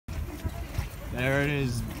There it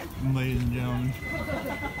is, ladies and gentlemen.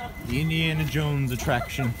 The Indiana Jones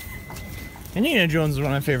attraction. Indiana Jones is one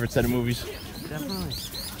of my favorite set of movies. Definitely.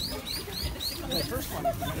 The first one.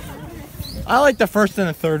 I like the first and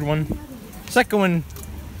the third one. Second one,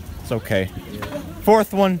 it's okay.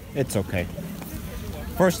 Fourth one, it's okay.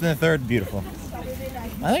 First and the third, beautiful.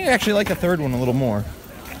 I think I actually like the third one a little more.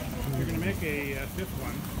 You're gonna make a fifth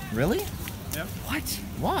one. Really? Yep. What?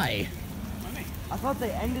 Why? Money. I thought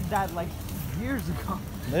they ended that like years ago.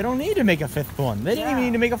 They don't need to make a fifth one. They didn't even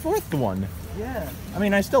need to make a fourth one. Yeah. I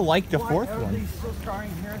mean, I still like the fourth Are they one. still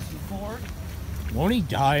starring Harrison Ford? Won't he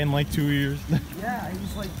die in like 2 years? Yeah,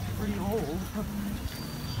 he's like pretty old.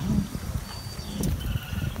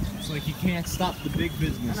 It's like he can't stop the big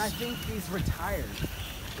business. And I think he's retired.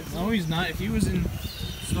 No, he's not. If he was in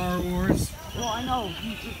Star Wars. Well, I know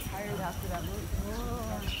he retired after that movie.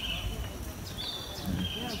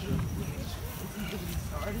 Yeah, but is he getting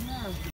started?